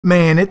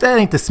Man, if that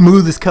ain't the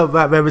smoothest cover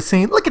I've ever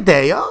seen, look at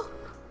that, y'all.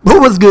 But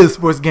what's good,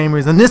 sports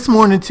gamers? And this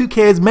morning,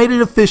 2K has made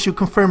it official,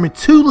 confirming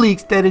 2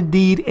 leaks that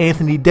indeed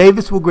Anthony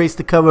Davis will grace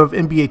the cover of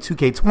NBA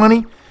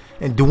 2K20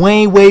 and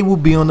Dwayne Wade will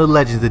be on the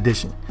Legends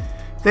Edition.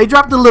 They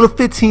dropped a little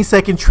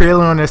 15-second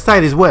trailer on their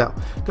site as well.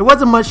 There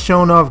wasn't much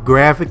shown off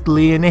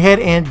graphically, and they had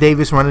Ant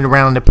Davis running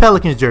around in the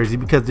Pelicans jersey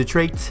because the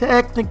trade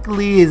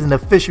technically isn't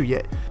official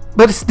yet,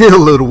 but it's still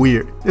a little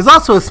weird. There's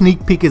also a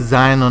sneak peek of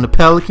Zion on the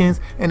Pelicans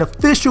and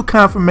official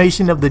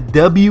confirmation of the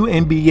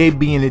WNBA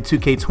being in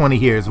 2K20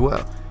 here as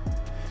well.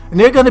 And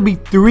there are going to be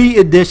 3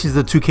 editions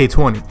of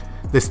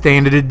 2K20. The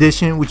standard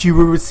edition, which you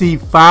will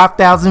receive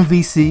 5,000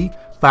 VC,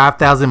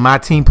 5,000 My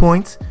Team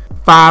points,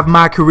 5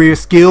 My Career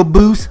Skill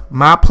Boosts,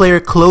 My Player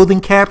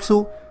Clothing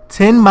Capsule,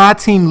 10 My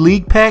Team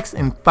League Packs,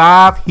 and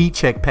 5 Heat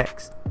Check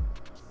Packs.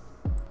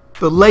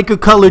 The Laker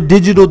Color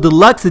Digital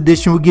Deluxe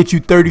Edition will get you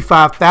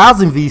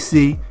 35,000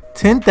 VC,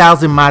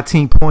 10,000 My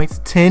Team points,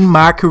 10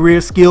 My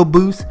Career Skill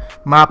Boosts,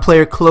 My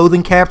Player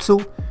Clothing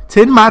Capsule,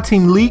 10 My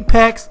Team League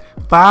Packs,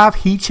 5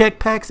 Heat Check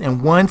Packs,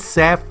 and 1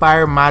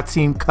 Sapphire My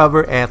Team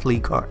Cover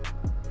Athlete Card.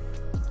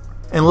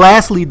 And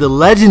lastly, the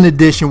Legend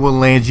Edition will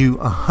land you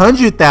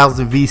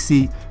 100,000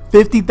 VC,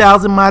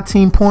 50,000 My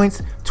Team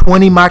points,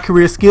 20 My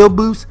Career Skill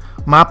Boosts,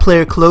 My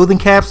Player Clothing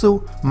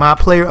Capsule, My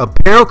Player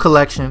Apparel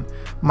Collection,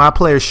 My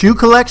Player Shoe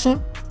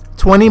Collection,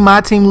 20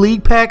 My Team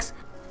League Packs,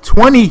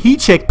 20 Heat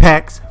Check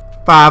Packs,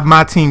 5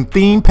 My Team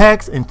Theme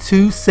Packs, and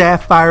 2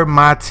 Sapphire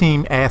My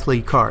Team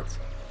Athlete Cards.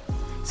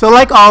 So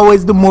like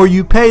always, the more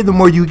you pay, the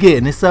more you get,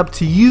 and it's up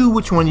to you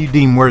which one you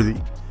deem worthy.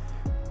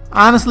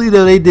 Honestly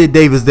though, they did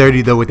Davis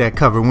dirty though with that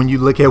cover when you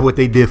look at what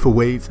they did for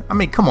Wade's. I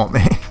mean, come on,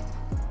 man.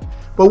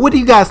 But what do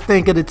you guys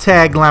think of the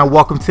tagline,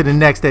 "Welcome to the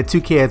Next," that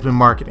 2K has been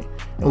marketing?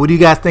 And what do you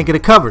guys think of the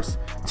covers?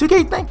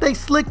 2K think they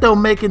slick though,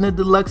 making the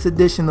deluxe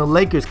edition the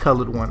Lakers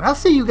colored one. I'll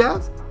see you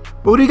guys.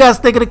 But what do you guys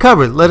think of the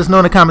covers? Let us know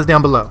in the comments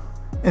down below.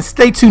 And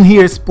stay tuned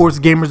here at Sports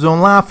Gamers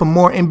Online for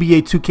more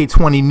NBA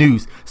 2K20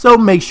 news. So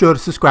make sure to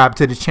subscribe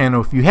to the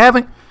channel if you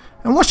haven't.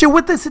 And once you're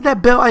with us, hit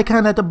that bell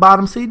icon at the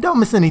bottom so you don't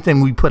miss anything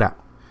we put out.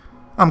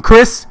 I'm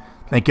Chris.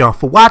 Thank y'all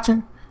for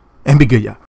watching, and be good, y'all.